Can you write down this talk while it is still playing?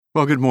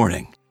Well, good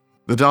morning.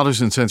 The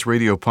Dollars and Cents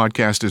Radio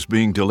podcast is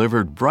being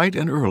delivered bright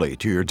and early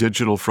to your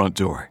digital front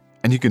door,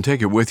 and you can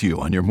take it with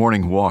you on your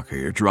morning walk or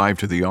your drive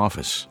to the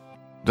office.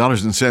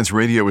 Dollars and Cents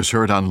Radio is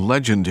heard on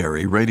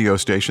legendary radio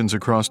stations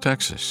across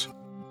Texas.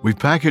 We've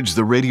packaged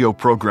the radio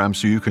program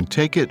so you can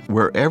take it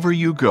wherever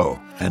you go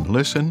and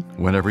listen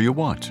whenever you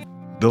want.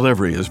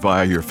 Delivery is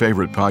via your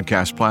favorite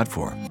podcast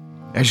platform.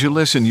 As you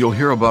listen, you'll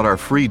hear about our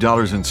free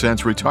Dollars and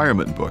Cents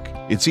retirement book.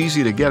 It's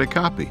easy to get a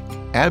copy,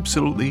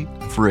 absolutely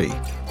free.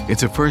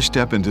 It's a first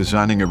step in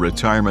designing a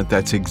retirement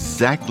that's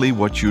exactly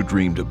what you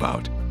dreamed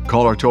about.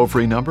 Call our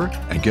toll-free number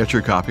and get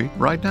your copy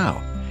right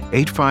now,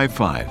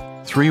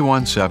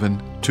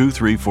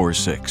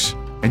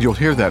 855-317-2346. And you'll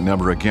hear that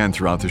number again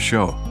throughout the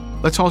show.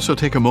 Let's also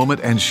take a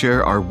moment and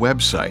share our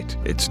website.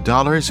 It's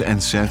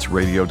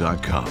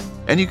dollarsandcentsradio.com.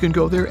 And you can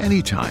go there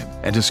anytime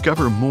and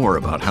discover more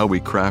about how we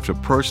craft a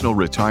personal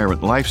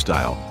retirement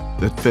lifestyle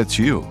that fits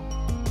you.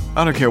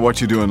 I don't care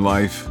what you do in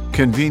life,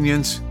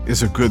 convenience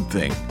is a good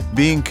thing.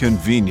 Being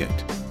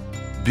convenient,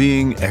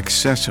 being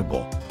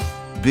accessible,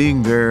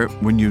 being there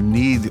when you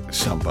need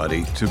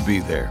somebody to be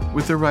there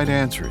with the right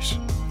answers,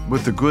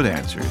 with the good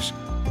answers,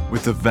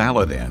 with the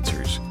valid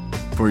answers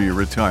for your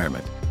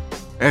retirement.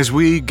 As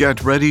we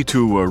get ready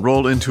to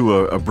roll into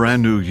a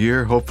brand new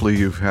year, hopefully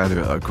you've had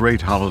a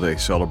great holiday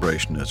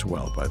celebration as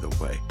well, by the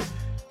way.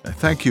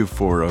 Thank you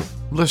for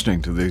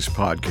listening to these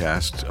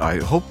podcasts. I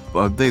hope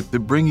they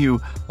bring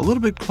you a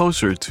little bit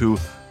closer to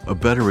a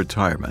better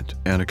retirement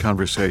and a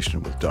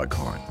conversation with Doug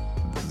Horn.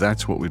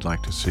 That's what we'd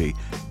like to see,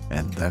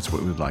 and that's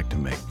what we'd like to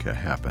make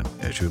happen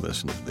as you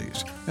listen to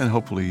these. And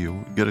hopefully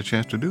you get a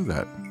chance to do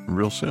that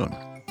real soon.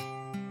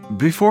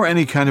 Before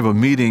any kind of a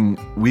meeting,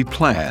 we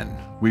plan.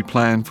 We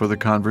plan for the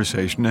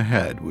conversation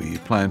ahead. We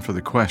plan for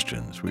the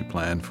questions. We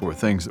plan for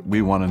things that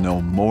we want to know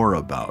more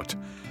about.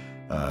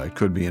 It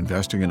could be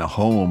investing in a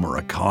home or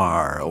a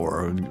car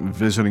or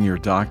visiting your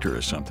doctor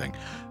or something.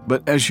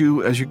 But as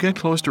you get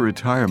close to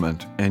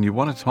retirement and you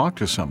want to talk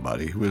to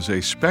somebody who is a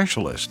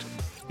specialist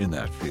in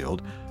that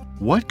field,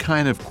 what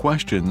kind of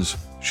questions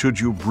should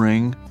you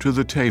bring to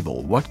the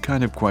table? What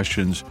kind of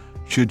questions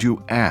should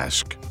you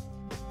ask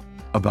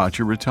about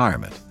your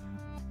retirement?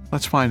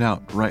 Let's find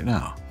out right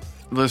now.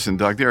 Listen,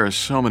 Doug, there are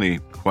so many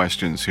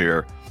questions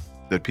here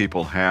that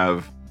people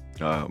have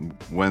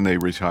when they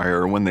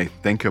retire or when they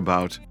think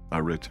about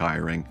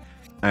retiring.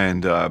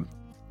 And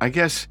I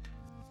guess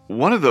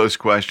one of those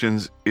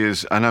questions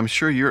is, and I'm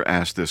sure you're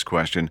asked this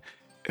question,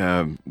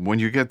 when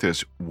you get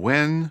this,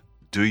 when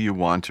do you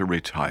want to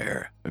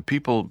retire?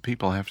 People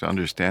have to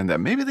understand that.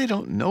 Maybe they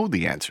don't know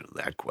the answer to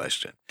that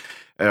question.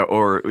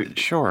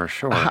 Sure.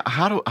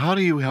 How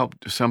do you help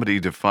somebody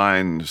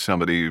define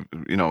somebody?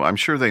 I'm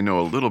sure they know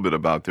a little bit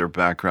about their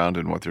background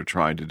and what they're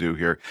trying to do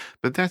here,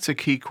 but that's a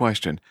key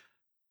question.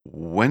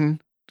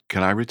 When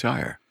can I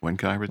retire? When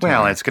can I retire?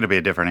 Well, it's going to be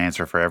a different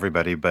answer for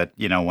everybody, but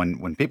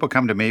when people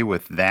come to me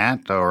with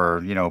that,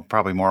 or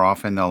probably more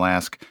often they'll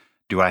ask,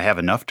 do I have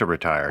enough to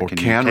retire? Or can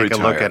you take retire?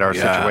 a look at our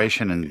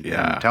situation and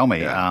tell me?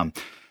 Yeah.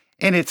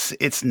 And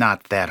it's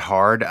not that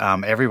hard.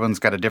 Everyone's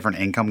got a different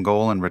income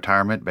goal in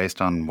retirement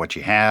based on what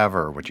you have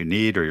or what you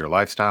need or your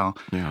lifestyle.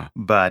 Yeah.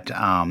 But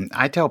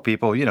I tell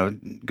people,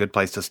 good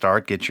place to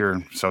start, get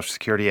your Social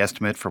Security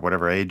estimate for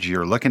whatever age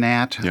you're looking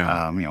at,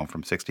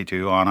 from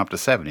 62 on up to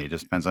 70. It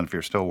just depends on if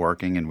you're still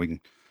working. And we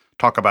can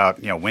talk about,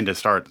 when to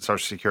start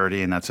Social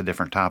Security, and that's a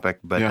different topic.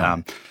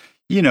 But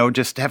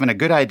just having a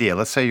good idea.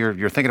 Let's say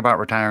you're thinking about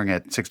retiring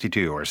at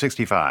 62 or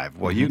 65.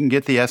 Well, you can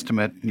get the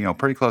estimate,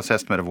 pretty close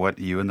estimate of what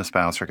you and the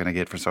spouse are going to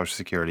get for Social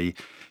Security.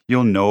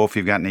 You'll know if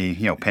you've got any,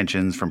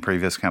 pensions from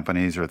previous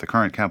companies or the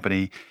current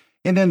company.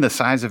 And then the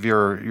size of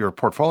your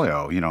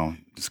portfolio,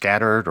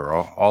 scattered or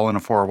all in a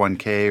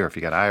 401k, or if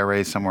you got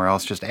IRAs somewhere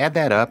else, just add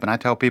that up. And I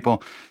tell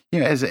people,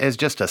 as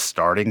just a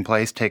starting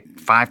place, take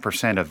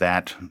 5% of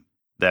that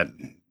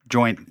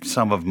joint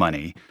sum of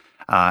money.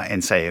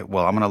 And say,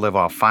 well, I'm going to live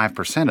off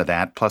 5% of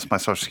that plus my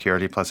Social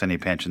Security plus any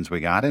pensions we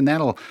got, and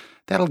that'll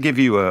give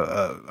you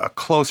a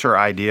closer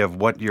idea of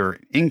what your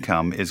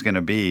income is going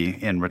to be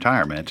in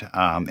retirement,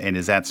 and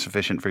is that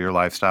sufficient for your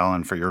lifestyle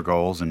and for your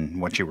goals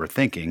and what you were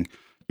thinking,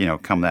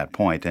 come that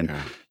point. And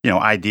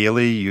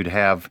ideally, you'd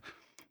have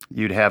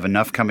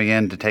enough coming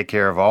in to take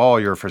care of all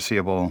your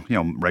foreseeable,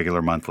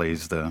 regular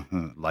monthlies, the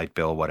light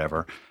bill,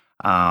 whatever.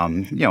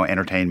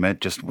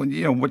 Entertainment, just,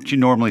 what you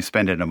normally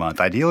spend in a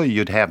month. Ideally,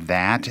 you'd have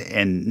that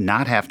and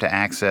not have to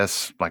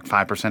access like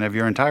 5% of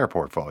your entire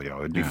portfolio.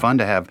 It'd be fun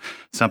to have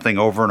something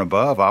over and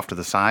above off to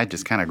the side,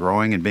 just kind of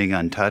growing and being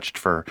untouched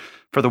for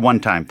the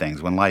one-time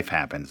things when life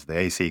happens. The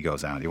AC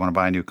goes out. You want to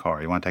buy a new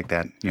car. You want to take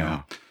that,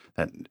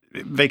 that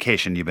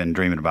vacation you've been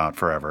dreaming about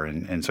forever.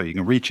 And so you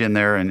can reach in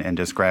there and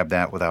just grab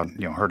that without,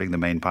 hurting the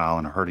main pile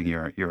and hurting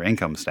your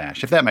income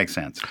stash, if that makes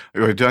sense.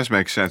 It does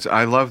make sense.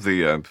 I love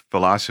the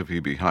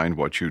philosophy behind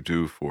what you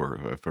do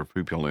for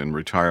people in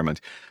retirement.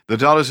 The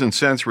Dollars and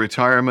Cents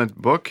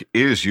Retirement Book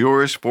is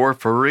yours for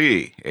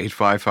free.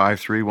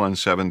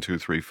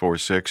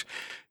 855-317-2346.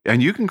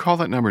 And you can call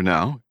that number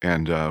now,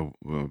 and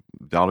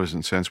Dollars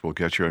and Cents will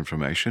get your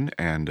information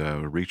and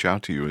reach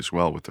out to you as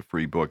well with the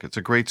free book. It's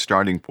a great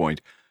starting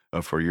point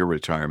for your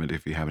retirement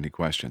if you have any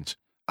questions.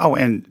 Oh,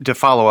 and to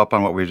follow up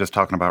on what we were just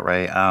talking about,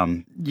 Ray,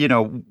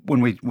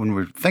 when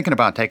we're thinking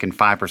about taking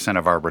 5%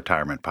 of our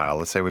retirement pile,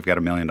 let's say we've got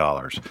 $1 million.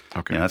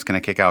 Okay, that's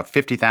going to kick out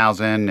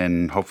 $50,000,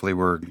 and hopefully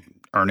we're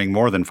earning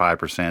more than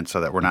 5%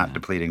 so that we're not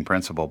depleting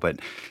principal. But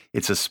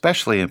it's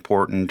especially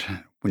important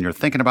when you're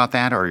thinking about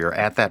that, or you're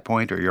at that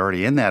point, or you're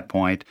already in that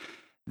point,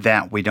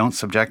 that we don't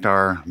subject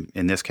our,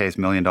 in this case, $1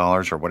 million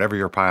or whatever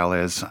your pile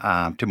is,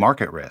 to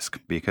market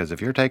risk. Because if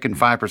you're taking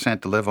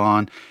 5% to live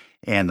on,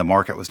 and the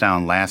market was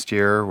down last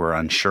year, we're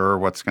unsure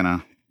what's going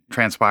to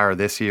transpire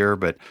this year,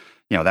 but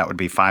that would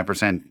be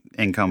 5%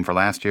 income for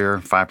last year,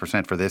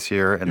 5% for this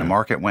year, and the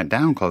market went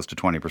down close to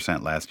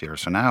 20% last year.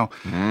 So now,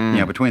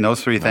 between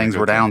those three things,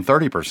 we're down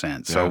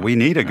 30%. So we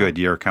need a good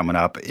year coming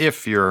up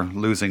if you're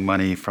losing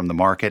money from the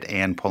market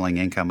and pulling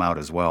income out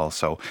as well.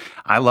 So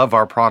I love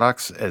our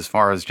products as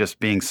far as just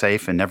being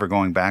safe and never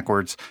going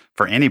backwards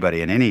for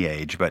anybody in any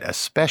age, but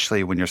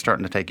especially when you're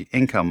starting to take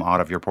income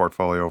out of your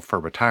portfolio for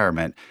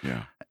retirement.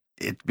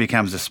 It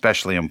becomes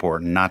especially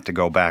important not to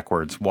go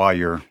backwards while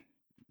you're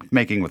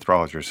making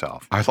withdrawals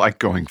yourself. I like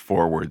going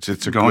forwards.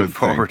 It's a going good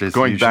forward thing. Is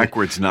going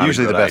backwards not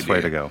usually a good the best idea.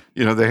 way to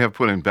go. They have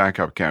put in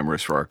backup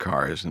cameras for our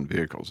cars and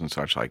vehicles and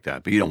such like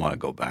that, but you don't want to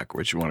go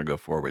backwards. You want to go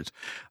forwards.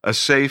 A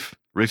safe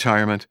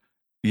retirement,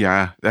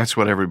 that's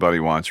what everybody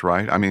wants,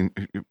 right? I mean,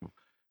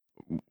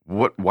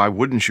 why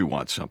wouldn't you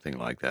want something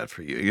like that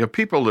for you?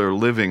 People are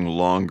living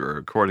longer.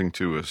 According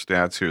to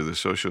stats here, the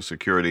Social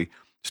Security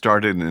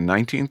started in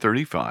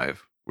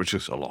 1935, which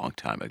is a long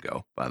time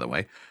ago, by the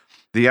way.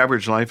 The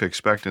average life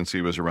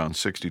expectancy was around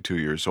 62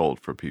 years old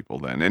for people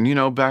then.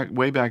 And,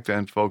 way back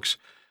then, folks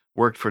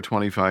worked for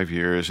 25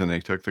 years and they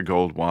took the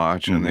gold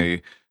watch and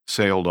they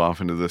sailed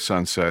off into the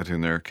sunset in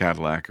their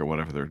Cadillac or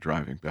whatever they're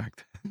driving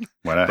back then.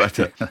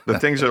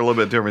 But things are a little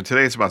bit different.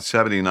 Today, it's about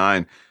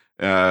 79.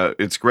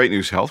 It's great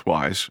news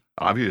health-wise.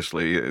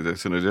 Obviously,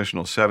 it's an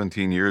additional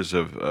 17 years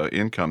of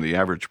income the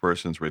average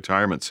person's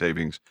retirement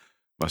savings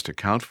must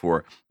account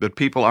for, but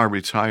people are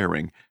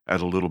retiring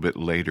at a little bit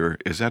later.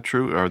 Is that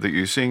true? Are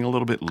you seeing a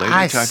little bit later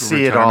type of retirement? I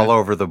see it all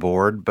over the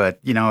board, but,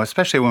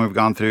 especially when we've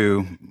gone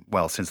through,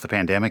 since the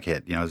pandemic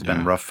hit, it's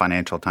been rough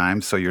financial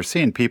times. So you're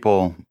seeing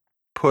people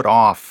put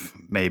off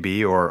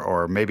maybe,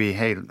 or maybe,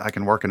 hey, I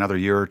can work another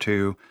year or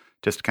two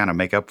just to kind of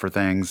make up for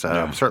things.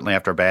 Certainly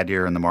after a bad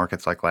year in the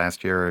markets like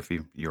last year, if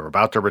you're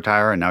about to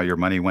retire and now your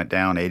money went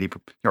down 80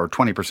 or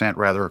 20%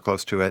 rather, or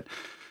close to it,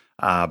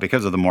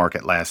 because of the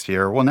market last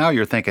year. Well, now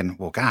you're thinking,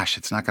 well, gosh,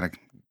 it's not going to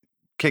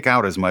kick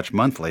out as much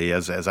monthly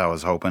as I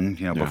was hoping,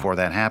 before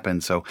that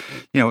happened. So,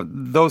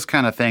 those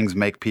kind of things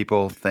make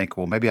people think,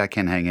 well, maybe I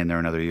can hang in there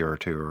another year or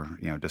two,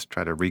 or, just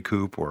try to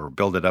recoup or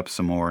build it up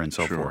some more and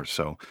so forth.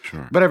 So,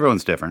 but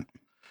everyone's different.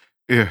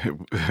 Yeah,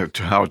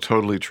 how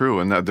totally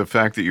true. And the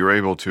fact that you're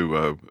able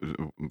to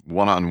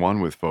one-on-one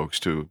with folks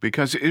too,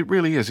 because it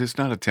really is. It's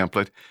not a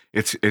template.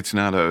 It's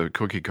not a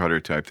cookie cutter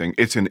type thing.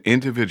 It's an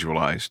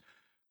individualized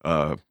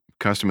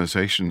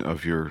customization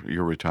of your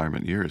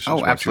retirement years.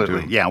 Oh,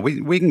 absolutely. Yeah,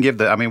 we can give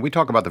we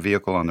talk about the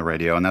vehicle on the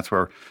radio, and that's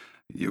where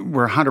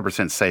we're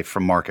 100% safe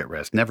from market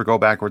risk. Never go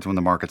backwards when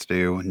the markets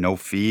do. No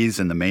fees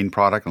in the main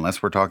product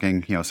unless we're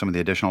talking, some of the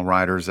additional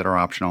riders that are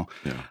optional.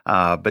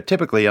 But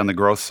typically on the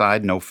growth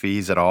side, no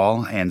fees at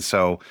all. And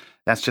so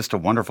that's just a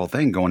wonderful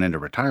thing going into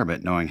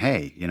retirement, knowing,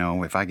 hey,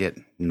 if I get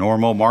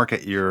normal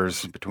market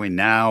years between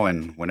now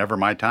and whenever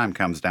my time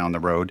comes down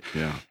the road,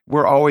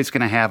 we're always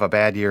going to have a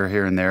bad year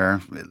here and there,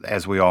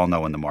 as we all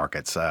know in the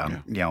markets.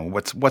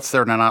 What's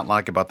there to not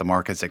like about the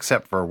markets,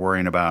 except for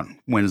worrying about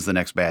when's the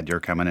next bad year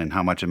coming and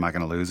how much am I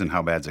going to lose and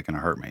how bad's it going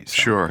to hurt me? So.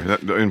 Sure.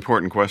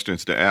 Important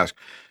questions to ask.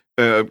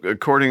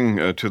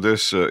 According to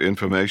this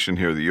information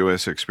here, the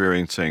U.S.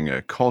 experiencing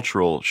a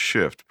cultural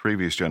shift.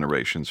 Previous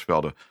generations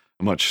felt a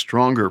much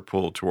stronger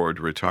pull toward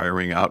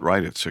retiring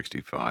outright at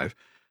 65.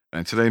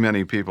 And today,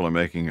 many people are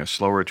making a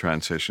slower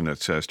transition,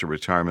 it says, to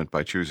retirement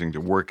by choosing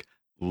to work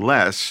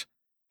less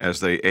as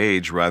they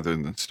age rather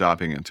than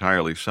stopping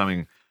entirely.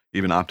 Some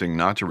even opting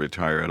not to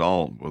retire at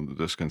all. Well,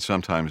 this can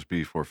sometimes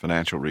be for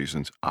financial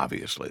reasons,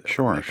 obviously.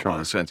 Sure. A lot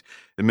of sense.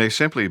 It may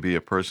simply be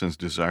a person's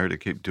desire to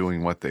keep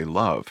doing what they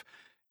love.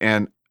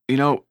 And,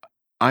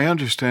 I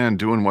understand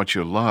doing what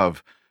you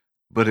love,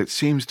 but it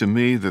seems to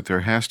me that there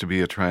has to be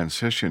a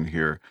transition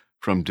here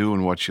from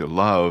doing what you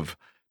love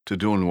to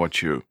doing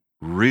what you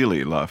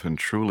really love and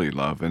truly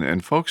love.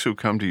 And folks who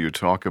come to you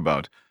talk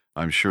about,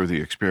 I'm sure,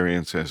 the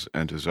experiences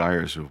and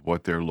desires of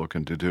what they're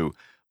looking to do.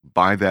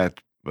 Buy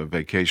that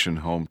vacation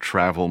home,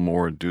 travel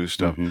more, do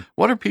stuff. Mm-hmm.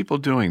 What are people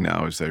doing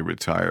now as they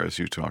retire, as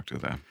you talk to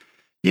them?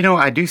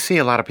 I do see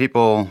a lot of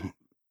people,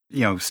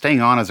 staying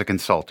on as a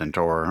consultant,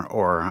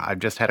 or I've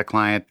just had a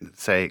client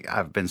say,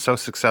 I've been so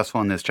successful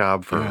in this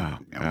job for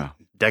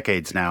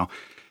decades now.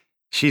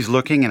 She's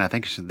looking, and I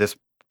think this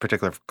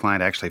particular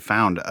client actually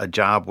found a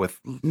job with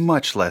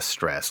much less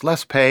stress,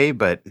 less pay,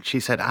 but she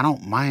said, I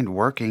don't mind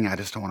working. I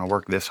just don't want to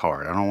work this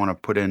hard. I don't want to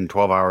put in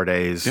 12-hour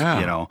days,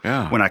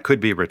 when I could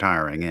be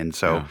retiring. And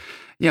so,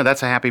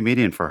 that's a happy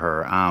median for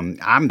her.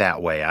 I'm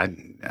that way. I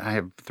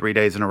have 3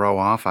 days in a row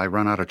off. I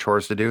run out of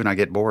chores to do, and I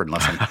get bored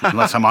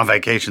unless I'm on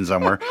vacation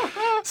somewhere.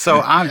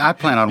 So I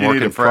plan on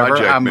working forever.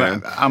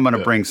 I'm going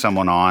to bring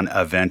someone on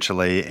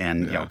eventually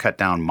and cut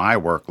down my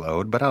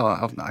workload, but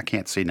I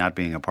can't see not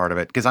being a part of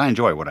it because I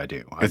enjoy what I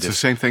do. It's the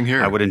same thing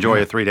here. I would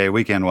enjoy a 3-day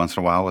weekend once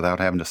in a while without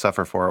having to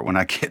suffer for it when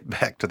I get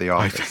back to the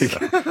office.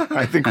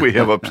 I think we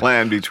have a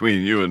plan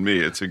between you and me.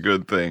 It's a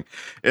good thing.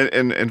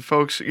 And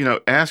folks,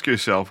 ask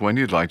yourself when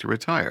you'd like to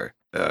retire.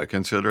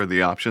 Consider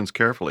the options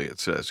carefully, it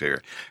says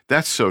here.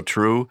 That's so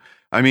true.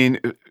 I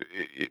mean,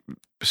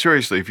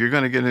 seriously, if you're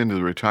going to get into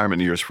the retirement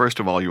years, first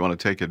of all, you want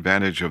to take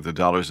advantage of the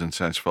dollars and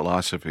cents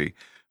philosophy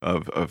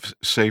of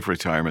safe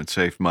retirement,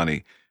 safe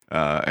money,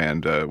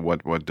 and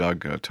what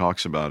Doug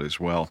talks about as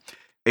well.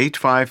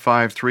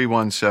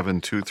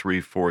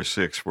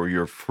 855-317-2346 for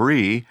your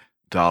free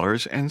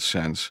dollars and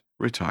cents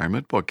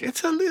retirement book.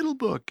 It's a little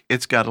book.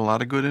 It's got a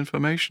lot of good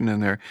information in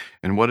there.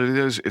 And what it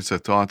is, it's a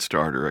thought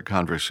starter, a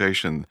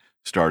conversation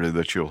starter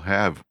that you'll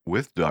have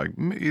with Doug,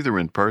 either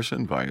in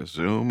person, via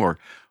Zoom, or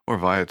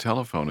via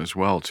telephone as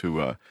well,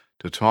 to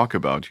talk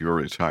about your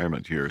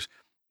retirement years.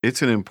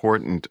 It's an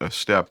important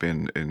step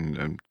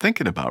in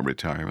thinking about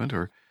retirement,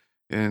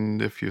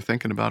 and if you're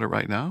thinking about it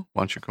right now,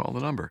 why don't you call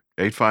the number,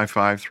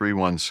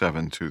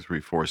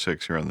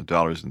 855-317-2346 here on the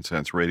Dollars and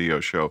Cents Radio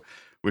Show,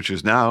 which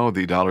is now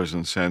the Dollars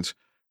and Cents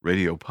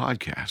Radio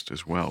Podcast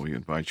as well. We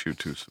invite you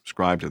to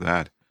subscribe to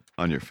that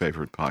on your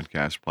favorite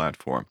podcast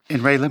platform.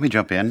 And Ray, let me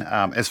jump in.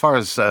 As far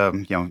as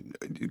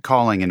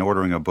calling and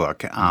ordering a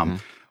book,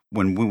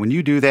 when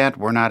you do that,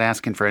 we're not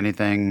asking for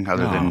anything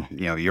other than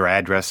your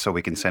address, so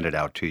we can send it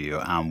out to you.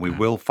 We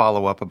will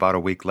follow up about a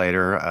week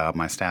later.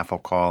 My staff will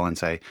call and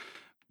say,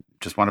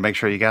 just want to make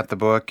sure you got the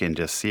book and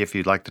just see if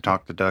you'd like to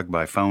talk to Doug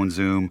by phone,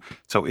 Zoom.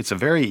 So it's a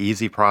very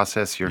easy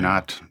process. You're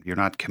not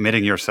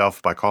committing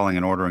yourself by calling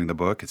and ordering the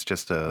book. It's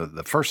just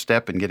the first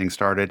step in getting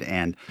started.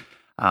 And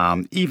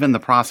even the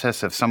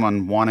process of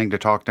someone wanting to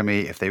talk to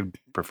me, if they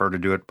prefer to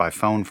do it by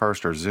phone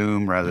first or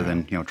Zoom rather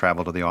than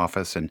travel to the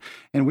office, and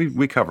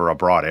we cover a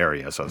broad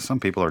area. So some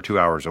people are 2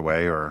 hours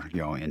away, or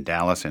in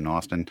Dallas, in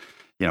Austin,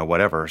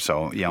 whatever.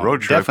 So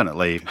road trip.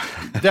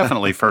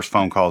 definitely first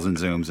phone calls and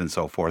Zooms and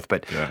so forth.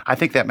 But I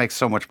think that makes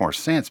so much more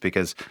sense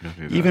because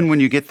even when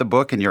you get the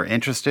book and you're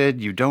interested,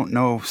 you don't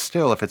know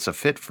still if it's a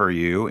fit for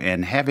you.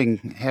 And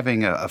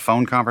having a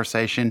phone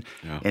conversation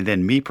and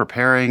then me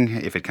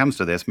preparing, if it comes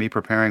to this, me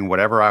preparing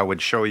whatever I would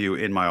show you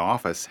in my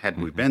office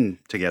had we been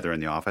together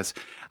in the office,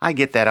 I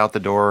get that out the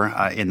door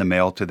in the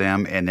mail to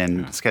them, and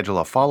then schedule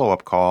a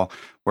follow-up call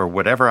where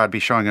whatever I'd be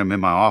showing them in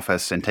my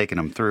office and taking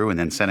them through and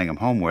then sending them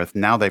home with,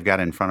 now they've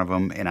got it in front of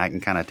them, and I can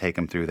kind of take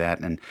them through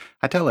that. And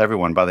I tell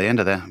everyone by the end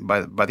of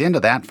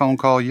that phone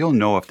call, you'll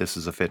know if this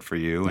is a fit for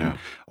you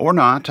or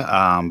not.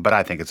 But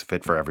I think it's a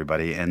fit for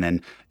everybody. And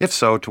then if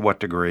so, to what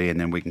degree, and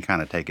then we can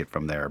kind of take it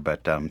from there.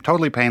 But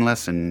totally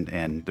painless,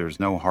 and there's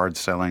no hard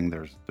selling.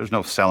 There's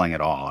no selling at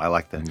all. I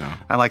like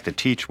to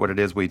teach what it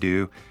is we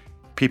do.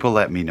 People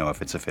let me know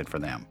if it's a fit for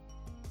them.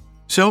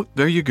 So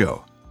there you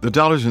go. The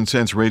Dollars and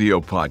Cents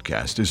Radio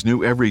Podcast is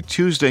new every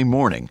Tuesday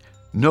morning.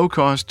 No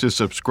cost to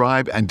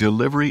subscribe, and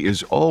delivery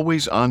is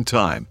always on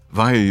time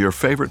via your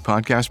favorite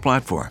podcast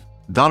platform.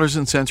 Dollars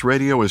and Cents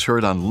Radio is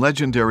heard on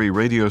legendary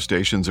radio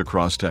stations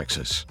across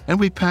Texas. And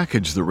we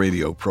package the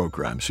radio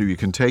program so you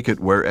can take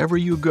it wherever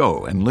you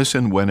go and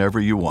listen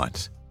whenever you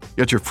want.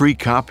 Get your free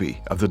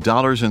copy of the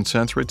Dollars and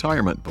Cents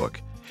Retirement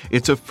Book.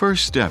 It's a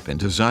first step in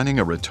designing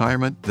a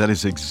retirement that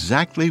is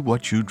exactly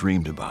what you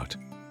dreamed about.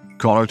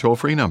 Call our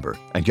toll-free number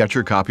and get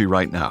your copy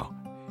right now,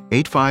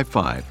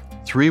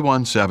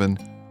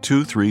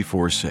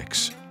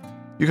 855-317-2346.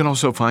 You can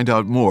also find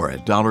out more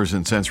at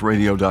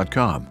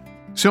dollarsandcentsradio.com.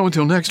 So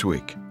until next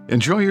week,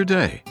 enjoy your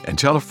day and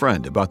tell a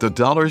friend about the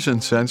Dollars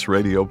and Cents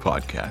Radio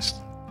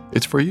Podcast.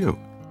 It's for you.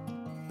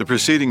 The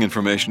preceding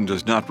information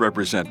does not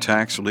represent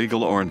tax,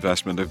 legal, or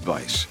investment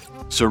advice.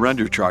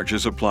 Surrender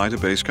charges apply to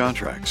base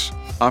contracts.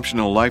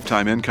 Optional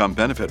lifetime income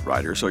benefit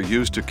riders are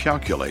used to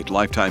calculate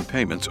lifetime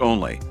payments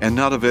only and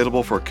not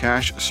available for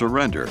cash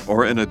surrender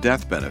or in a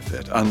death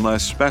benefit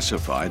unless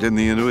specified in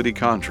the annuity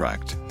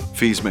contract.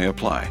 Fees may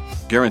apply.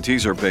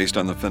 Guarantees are based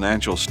on the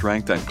financial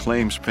strength and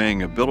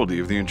claims-paying ability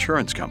of the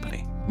insurance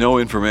company. No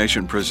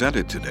information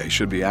presented today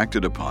should be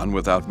acted upon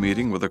without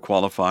meeting with a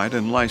qualified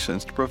and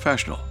licensed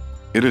professional.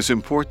 It is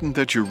important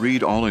that you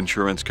read all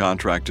insurance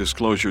contract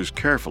disclosures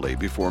carefully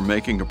before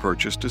making a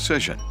purchase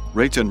decision.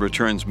 Rates and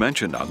returns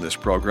mentioned on this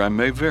program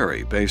may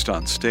vary based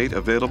on state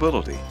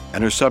availability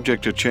and are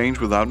subject to change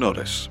without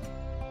notice.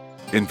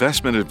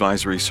 Investment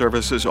advisory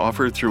services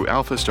offered through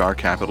AlphaStar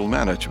Capital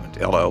Management,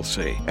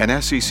 LLC,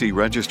 an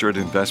SEC-registered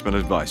investment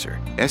advisor.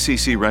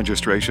 SEC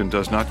registration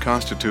does not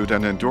constitute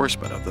an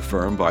endorsement of the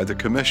firm by the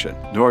Commission,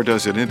 nor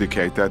does it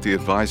indicate that the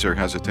advisor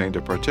has attained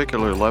a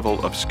particular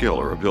level of skill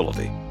or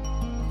ability.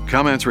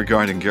 Comments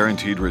regarding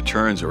guaranteed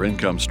returns or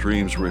income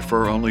streams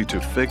refer only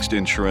to fixed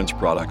insurance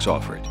products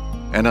offered,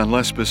 and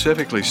unless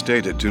specifically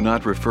stated, do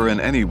not refer in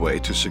any way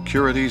to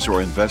securities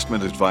or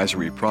investment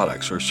advisory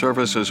products or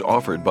services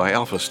offered by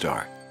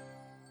AlphaStar.